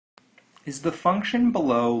Is the function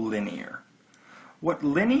below linear? What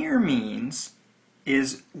linear means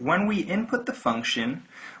is when we input the function,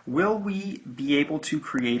 will we be able to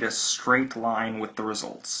create a straight line with the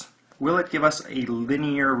results? Will it give us a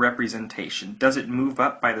linear representation? Does it move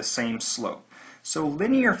up by the same slope? So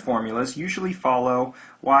linear formulas usually follow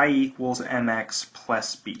y equals mx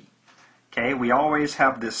plus b. Okay, we always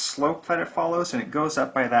have this slope that it follows, and it goes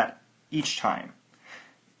up by that each time.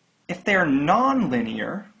 If they're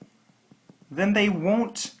nonlinear, then they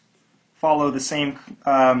won't follow the same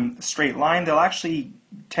straight line. They'll actually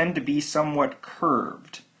tend to be somewhat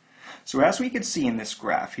curved. So as we can see in this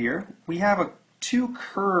graph here, we have two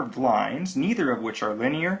curved lines, neither of which are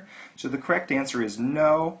linear. So the correct answer is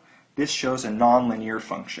no. This shows a nonlinear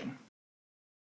function.